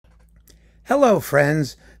Hello,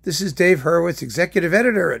 friends. This is Dave Hurwitz, executive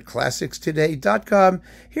editor at ClassicsToday.com,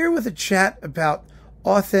 here with a chat about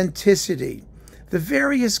authenticity, the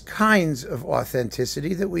various kinds of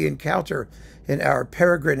authenticity that we encounter in our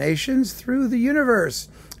peregrinations through the universe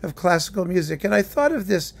of classical music. And I thought of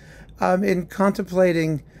this in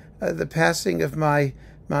contemplating the passing of my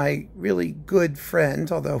really good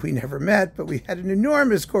friend, although we never met, but we had an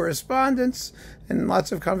enormous correspondence and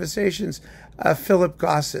lots of conversations, Philip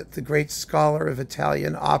Gossett, the great scholar of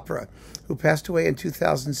Italian opera, who passed away in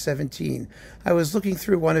 2017. I was looking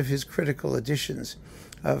through one of his critical editions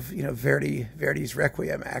of, Verdi's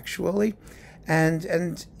Requiem, actually,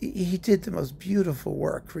 and he did the most beautiful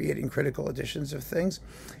work creating critical editions of things,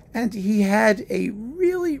 and he had a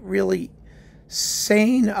really, really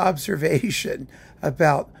sane observation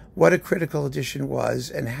about what a critical edition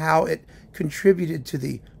was and how it contributed to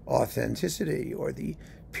the authenticity or the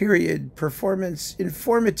period performance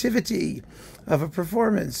informativity of a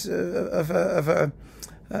performance of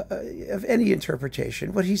any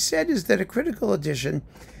interpretation. What he said is that a critical edition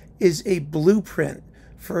is a blueprint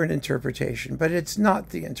for an interpretation, but it's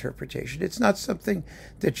not the interpretation. It's not something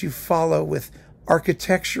that you follow with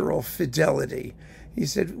architectural fidelity. He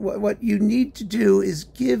said, what you need to do is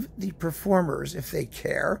give the performers, if they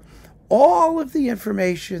care, all of the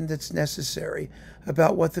information that's necessary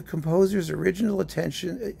about what the composer's original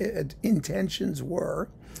intentions were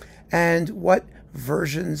and what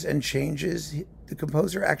versions and changes the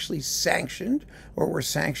composer actually sanctioned or were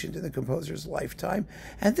sanctioned in the composer's lifetime,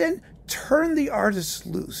 and then turn the artists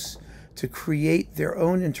loose to create their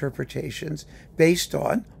own interpretations based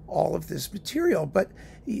on all of this material. But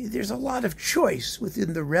there's a lot of choice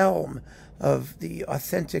within the realm of the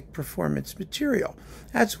authentic performance material.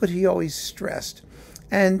 That's what he always stressed.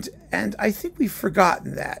 And I think we've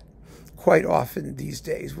forgotten that quite often these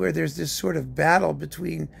days, where there's this sort of battle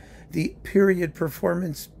between the period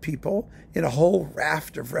performance people in a whole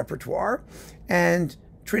raft of repertoire and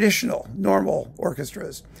traditional, normal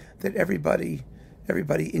orchestras that everybody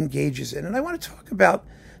engages in. And I want to talk about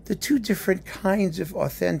the two different kinds of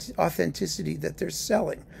authenticity that they're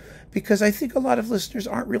selling, because I think a lot of listeners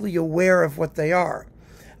aren't really aware of what they are.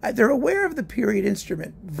 They're aware of the period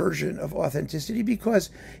instrument version of authenticity because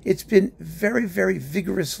it's been very, very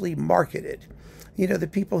vigorously marketed. You know, the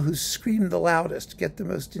people who scream the loudest get the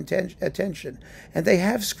most attention, and they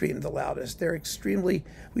have screamed the loudest. They're extremely,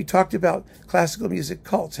 we talked about classical music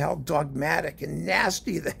cults, how dogmatic and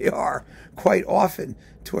nasty they are quite often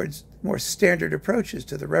towards more standard approaches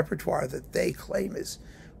to the repertoire that they claim is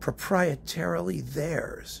proprietarily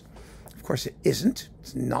theirs. Of course, it isn't.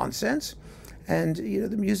 It's nonsense. And,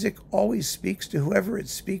 the music always speaks to whoever it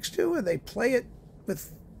speaks to, and they play it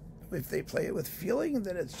with, if they play it with feeling,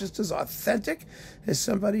 then it's just as authentic as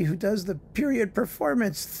somebody who does the period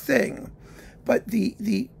performance thing. But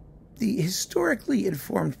the historically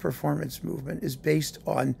informed performance movement is based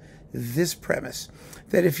on this premise,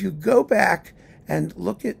 that if you go back and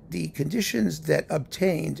look at the conditions that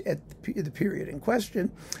obtained at the period in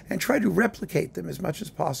question and try to replicate them as much as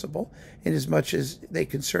possible, in as much as they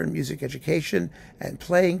concern music education and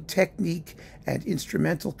playing technique and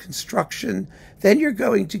instrumental construction, then you're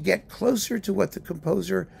going to get closer to what the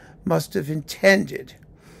composer must have intended.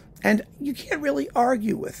 And you can't really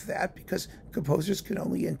argue with that, because composers can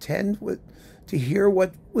only intend to hear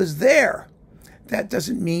what was there. That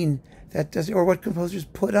doesn't mean or what composers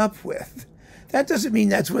put up with. That doesn't mean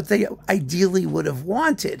that's what they ideally would have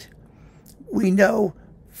wanted. We know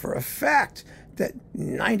for a fact that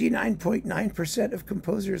 99.9% of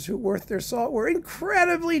composers who worth their salt were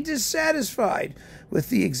incredibly dissatisfied with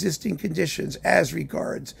the existing conditions as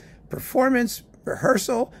regards performance,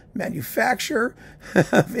 rehearsal, manufacture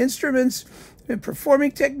of instruments,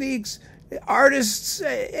 performing techniques, artists,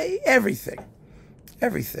 everything.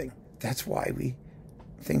 Everything. That's why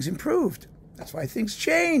things improved. That's why things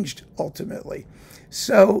changed, ultimately.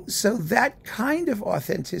 So that kind of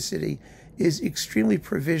authenticity is extremely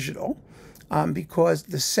provisional, because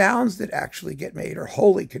the sounds that actually get made are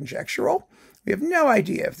wholly conjectural. We have no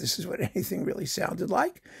idea if this is what anything really sounded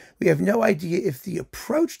like. We have no idea if the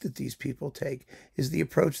approach that these people take is the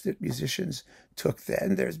approach that musicians took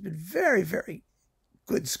then. There's been very, very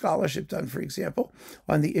good scholarship done, for example,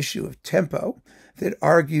 on the issue of tempo that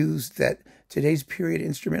argues that today's period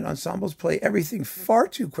instrument ensembles play everything far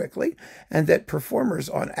too quickly, and that performers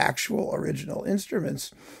on actual original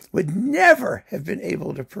instruments would never have been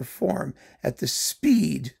able to perform at the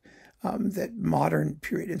speed that modern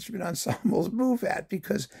period instrument ensembles move at,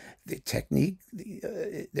 because their technique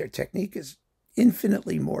is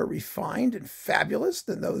infinitely more refined and fabulous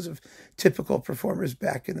than those of typical performers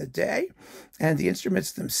back in the day. And the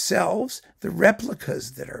instruments themselves, the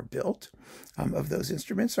replicas that are built of those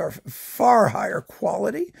instruments, are far higher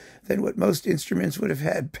quality than what most instruments would have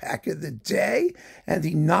had back in the day. And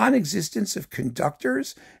the non-existence of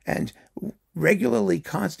conductors and regularly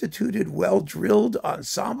constituted, well-drilled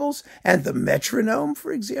ensembles, and the metronome,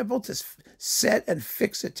 for example, to set and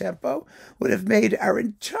fix a tempo, would have made our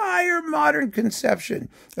entire modern conception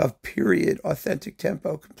of period authentic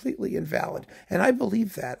tempo completely invalid. And I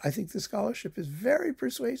believe that. I think the scholarship is very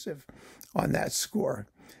persuasive on that score.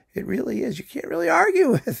 It really is. You can't really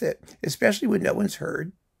argue with it, especially when no one's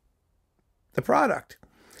heard the product.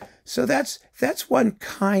 So that's one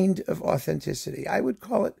kind of authenticity. I would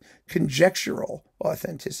call it conjectural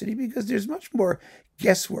authenticity because there's much more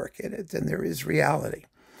guesswork in it than there is reality.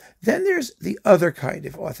 Then there's the other kind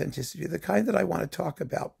of authenticity, the kind that I want to talk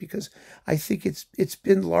about because I think it's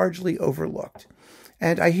been largely overlooked.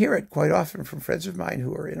 And I hear it quite often from friends of mine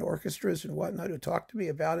who are in orchestras and whatnot who talk to me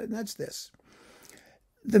about it, and that's this.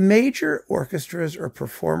 The major orchestras or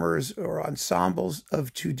performers or ensembles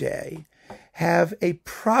of today have a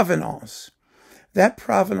provenance. That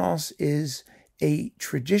provenance is a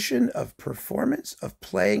tradition of performance, of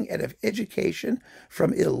playing, and of education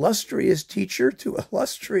from illustrious teacher to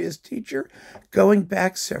illustrious teacher going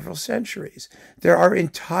back several centuries. There are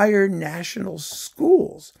entire national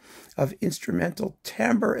schools of instrumental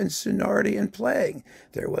timbre and sonority in playing.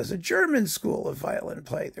 There was a German school of violin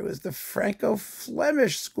playing. There was the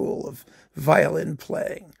Franco-Flemish school of violin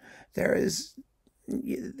playing. There is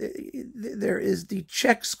the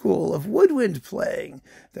Czech school of woodwind playing.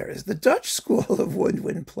 There is the Dutch school of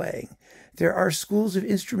woodwind playing. There are schools of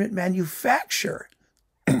instrument manufacture.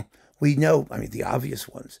 We know, the obvious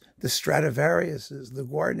ones, the Stradivariuses, the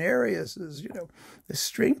Guarneriuses, the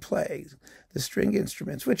string plays, the string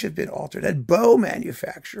instruments, which have been altered, and bow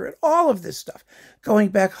manufacture, and all of this stuff, going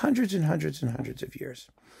back hundreds and hundreds and hundreds of years.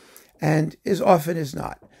 And as often as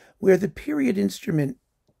not, where the period instrument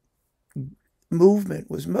movement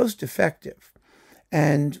was most effective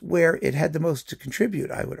and where it had the most to contribute,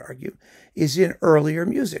 I would argue, is in earlier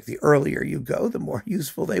music. The earlier you go, the more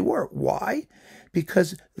useful they were. Why?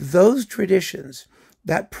 Because those traditions,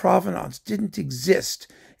 that provenance, didn't exist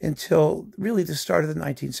until really the start of the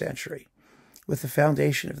 19th century with the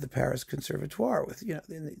foundation of the Paris Conservatoire,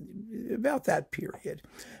 about that period,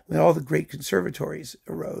 when all the great conservatories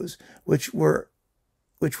arose, which were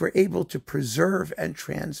able to preserve and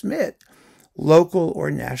transmit local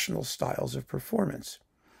or national styles of performance.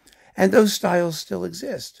 And those styles still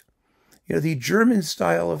exist. The German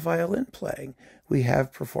style of violin playing, we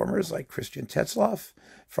have performers like Christian Tetzlaff,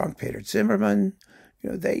 Frank-Peter Zimmermann,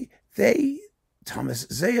 Thomas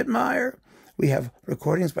Zayetmeyer. We have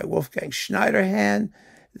recordings by Wolfgang Schneiderhan.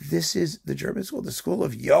 This is the German school, the school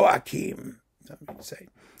of Joachim,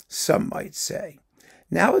 some might say.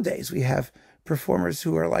 Nowadays, we have performers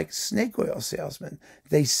who are like snake oil salesmen.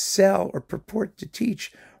 They sell or purport to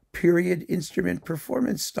teach period instrument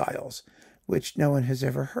performance styles, which no one has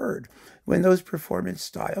ever heard, when those performance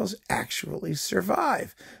styles actually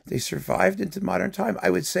survive. They survived into modern time,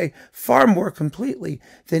 I would say, far more completely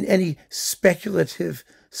than any speculative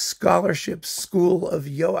scholarship school of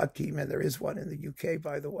Joachim, and there is one in the UK,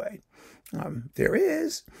 by the way. There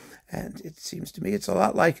is, and it seems to me it's a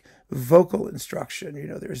lot like vocal instruction.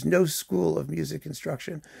 There's no school of music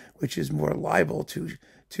instruction which is more liable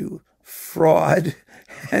to fraud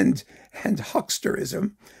and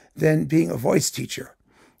hucksterism than being a voice teacher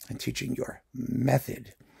and teaching your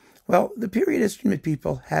method. Well, the period instrument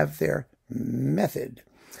people have their method.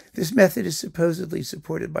 This method is supposedly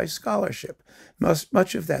supported by scholarship.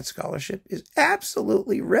 Much of that scholarship is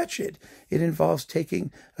absolutely wretched. It involves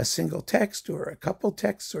taking a single text or a couple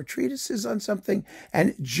texts or treatises on something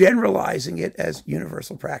and generalizing it as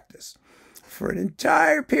universal practice for an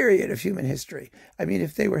entire period of human history.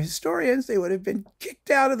 If they were historians, they would have been kicked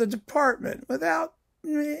out of the department without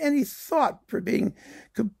any thought for being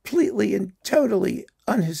completely and totally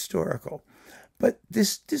unhistorical. But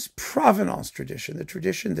this provenance tradition, the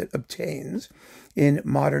tradition that obtains in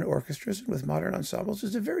modern orchestras and with modern ensembles,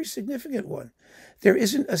 is a very significant one. There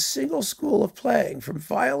isn't a single school of playing, from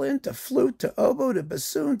violin to flute to oboe to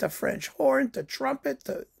bassoon to French horn to trumpet,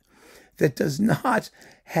 that does not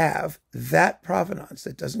have that provenance,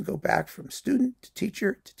 that doesn't go back from student to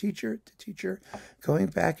teacher to teacher to teacher, going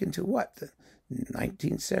back into the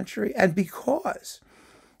 19th century.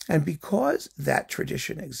 And because that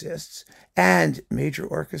tradition exists and major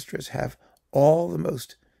orchestras have all the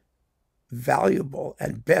most valuable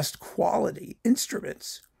and best quality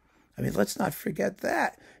instruments, I mean, let's not forget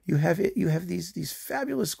that. You have these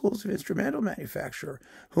fabulous schools of instrumental manufacture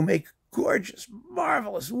who make gorgeous,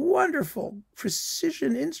 marvelous, wonderful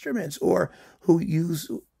precision instruments, or who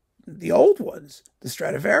use the old ones, the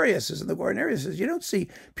Stradivariuses and the Guarneriuses. You don't see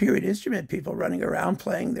period instrument people running around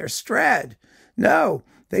playing their Strad. No,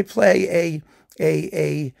 they play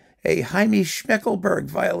a Jaime Schmeckelberg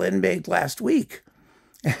violin made last week.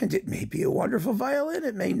 And it may be a wonderful violin,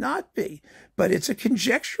 it may not be, but it's a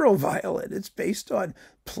conjectural violin. It's based on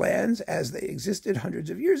plans as they existed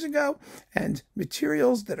hundreds of years ago, and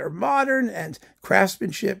materials that are modern, and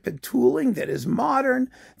craftsmanship and tooling that is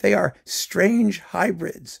modern. They are strange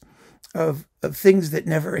hybrids of things that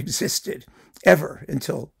never existed ever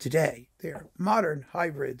until today. They are modern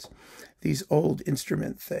hybrids, these old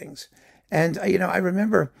instrument things. And, I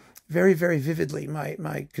remember very, very vividly,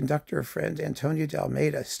 my conductor friend, Antonio de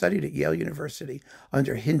Almeida, studied at Yale University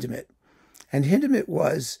under Hindemith. And Hindemith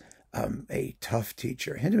was a tough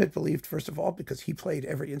teacher. Hindemith believed, first of all, because he played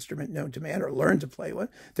every instrument known to man, or learned to play one,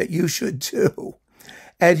 that you should too.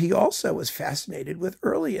 And he also was fascinated with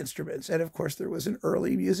early instruments. And of course, there was an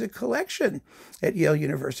early music collection at Yale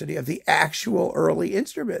University of the actual early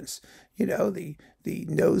instruments, the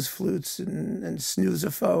nose flutes and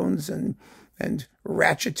snoozophones and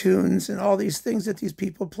ratchetoons and all these things that these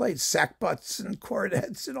people played, sackbuts and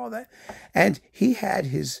cornets and all that. And he had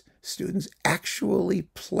his students actually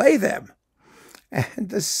play them. And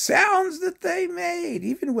the sounds that they made,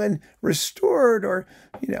 even when restored or,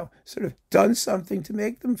 sort of done something to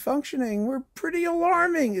make them functioning, were pretty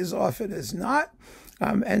alarming as often as not.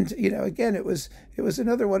 And, again, it was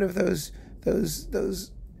another one of those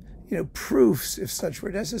proofs, if such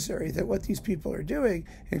were necessary, that what these people are doing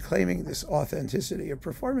in claiming this authenticity of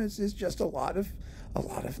performance is just a lot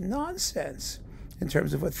of nonsense in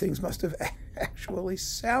terms of what things must have actually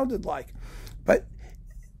sounded like. But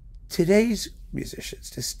today's musicians,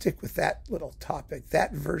 to stick with that little topic,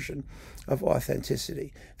 that version of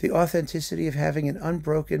authenticity, the authenticity of having an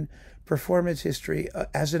unbroken performance history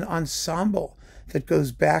as an ensemble that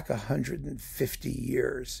goes back 150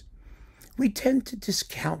 years. We tend to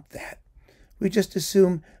discount that. We just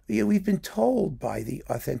assume, we've been told by the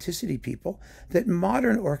authenticity people that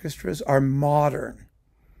modern orchestras are modern,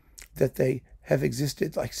 that they have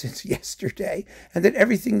existed like since yesterday, and that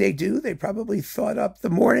everything they do, they probably thought up the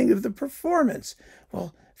morning of the performance.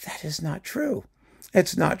 Well, that is not true.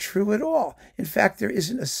 It's not true at all. In fact, there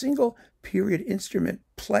isn't a single period instrument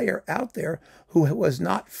player out there who was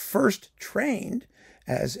not first trained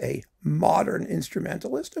as a modern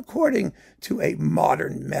instrumentalist according to a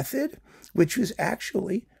modern method, which was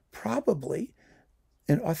actually probably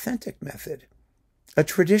an authentic method, a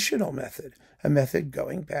traditional method, a method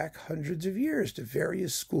going back hundreds of years to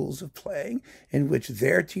various schools of playing in which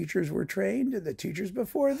their teachers were trained and the teachers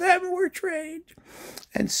before them were trained.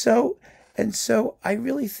 And so I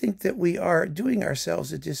really think that we are doing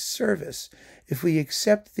ourselves a disservice if we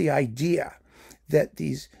accept the idea that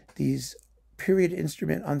these period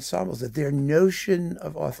instrument ensembles, that their notion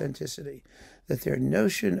of authenticity, that their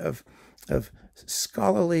notion of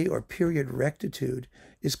scholarly or period rectitude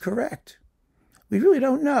is correct. We really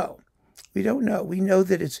don't know. We don't know. We know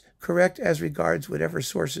that it's correct as regards whatever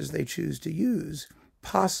sources they choose to use,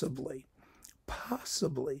 possibly,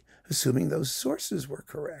 assuming those sources were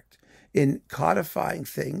correct in codifying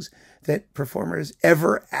things that performers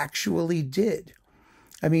ever actually did.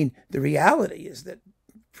 I mean, the reality is that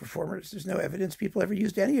performers, there's no evidence people ever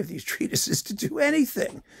used any of these treatises to do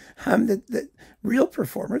anything. That real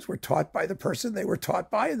performers were taught by the person they were taught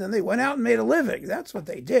by, and then they went out and made a living. That's what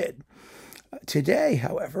they did. Today,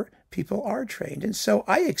 however, people are trained. And so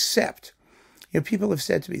I accept, people have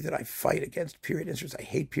said to me that I fight against period instruments. I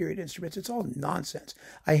hate period instruments. It's all nonsense.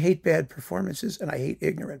 I hate bad performances and I hate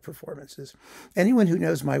ignorant performances. Anyone who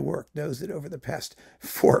knows my work knows that over the past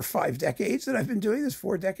 4 or 5 decades that I've been doing this,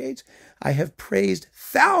 4 decades, I have praised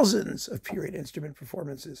thousands of period instrument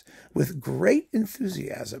performances with great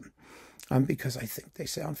enthusiasm because I think they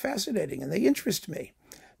sound fascinating and they interest me.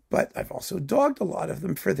 But I've also dogged a lot of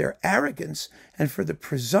them for their arrogance and for the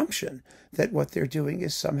presumption that what they're doing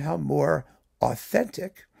is somehow more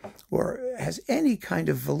authentic or has any kind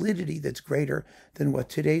of validity that's greater than what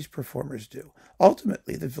today's performers do.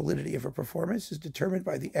 Ultimately, the validity of a performance is determined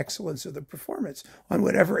by the excellence of the performance on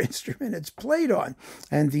whatever instrument it's played on,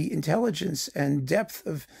 and the intelligence and depth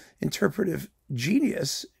of interpretive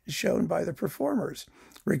genius shown by the performers,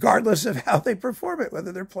 regardless of how they perform it,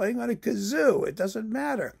 whether they're playing on a kazoo, it doesn't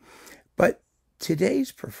matter. But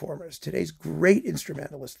today's performers, today's great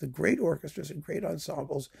instrumentalists, the great orchestras and great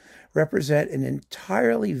ensembles represent an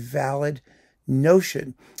entirely valid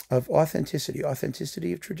notion of authenticity,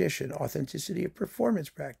 authenticity of tradition, authenticity of performance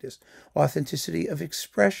practice, authenticity of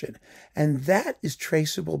expression. And that is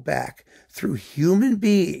traceable back through human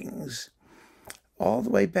beings all the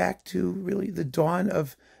way back to really the dawn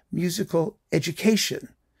of musical education,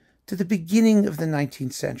 to the beginning of the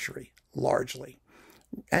 19th century, largely.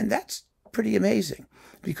 And that's pretty amazing,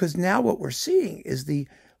 because now what we're seeing is the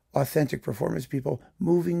authentic performance people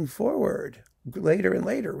moving forward later and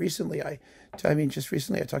later. Just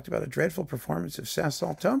recently I talked about a dreadful performance of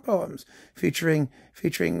Saint-Saëns poems featuring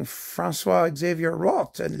François-Xavier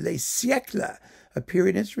Roth and Les Siècles, a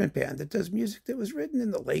period instrument band that does music that was written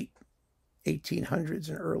in the late 1800s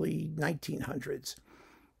and early 1900s.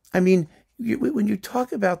 I mean, when you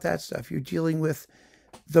talk about that stuff, you're dealing with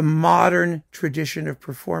the modern tradition of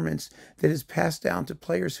performance that is passed down to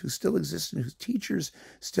players who still exist and whose teachers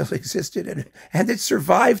still existed, and that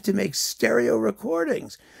survived to make stereo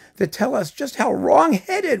recordings that tell us just how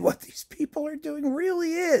wrong-headed what these people are doing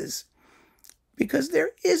really is. Because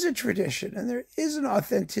there is a tradition and there is an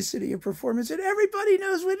authenticity of performance, and everybody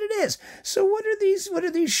knows what it is. So what are these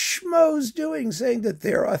schmoes doing, saying that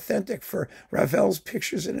they're authentic for Ravel's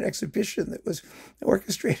pictures in an exhibition that was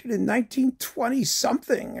orchestrated in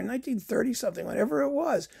 1920-something or 1930-something, whatever it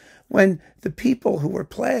was, when the people who were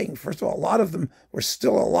playing, first of all, a lot of them were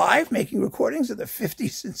still alive, making recordings in the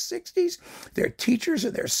 50s and 60s. Their teachers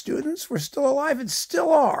and their students were still alive and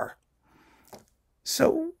still are.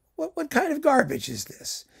 So what kind of garbage is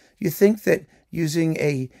this? You think that using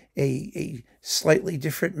a slightly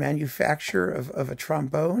different manufacture of a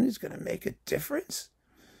trombone is going to make a difference?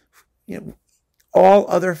 You know, all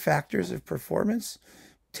other factors of performance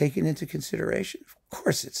taken into consideration? Of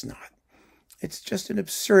course it's not. It's just an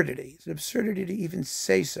absurdity. It's an absurdity to even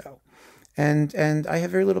say so. And I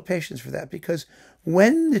have very little patience for that, because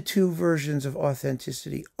when the two versions of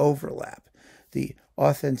authenticity overlap, the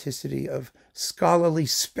authenticity of scholarly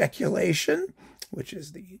speculation, which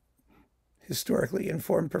is the historically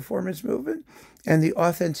informed performance movement, and the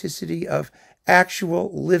authenticity of actual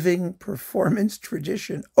living performance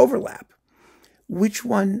tradition overlap, which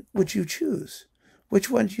one would you choose? Which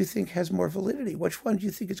one do you think has more validity? Which one do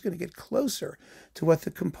you think is going to get closer to what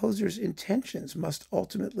the composer's intentions must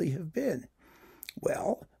ultimately have been?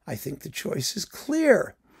 Well, I think the choice is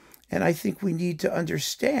clear. And I think we need to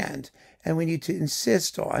understand, and we need to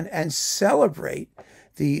insist on and celebrate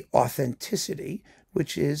the authenticity,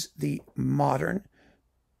 which is the modern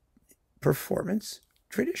performance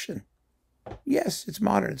tradition. Yes, it's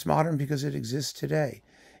modern. It's modern because it exists today.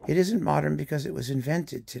 It isn't modern because it was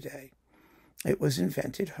invented today. It was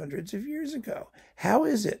invented hundreds of years ago. How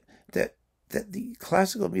is it that the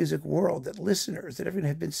classical music world, that listeners, that everyone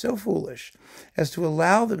have been so foolish as to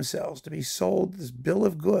allow themselves to be sold this bill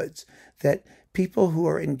of goods, that people who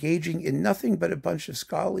are engaging in nothing but a bunch of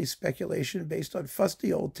scholarly speculation based on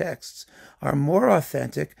fusty old texts are more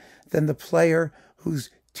authentic than the player whose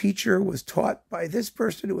teacher was taught by this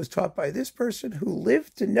person, who was taught by this person, who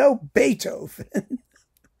lived to know Beethoven?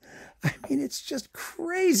 I mean, it's just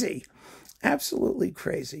crazy. Absolutely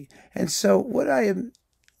crazy. And so what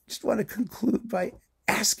just want to conclude by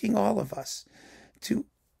asking all of us to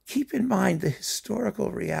keep in mind the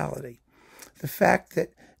historical reality, the fact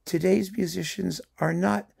that today's musicians are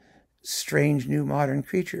not strange new modern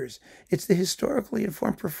creatures. It's the historically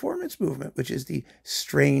informed performance movement, which is the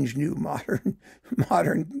strange new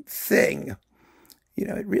modern thing. You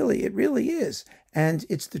know, it really is. And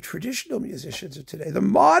it's the traditional musicians of today, the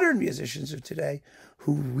modern musicians of today,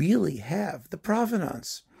 who really have the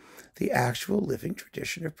provenance, the actual living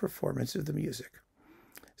tradition of performance of the music.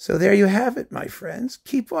 So there you have it, my friends.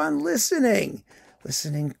 Keep on listening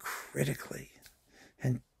critically,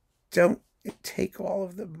 and don't take all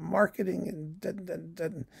of the marketing and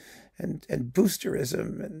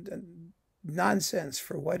boosterism and nonsense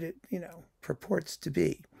for what it purports to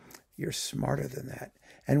be. You're smarter than that.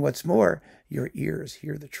 And what's more, your ears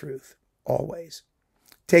hear the truth always.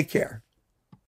 Take care.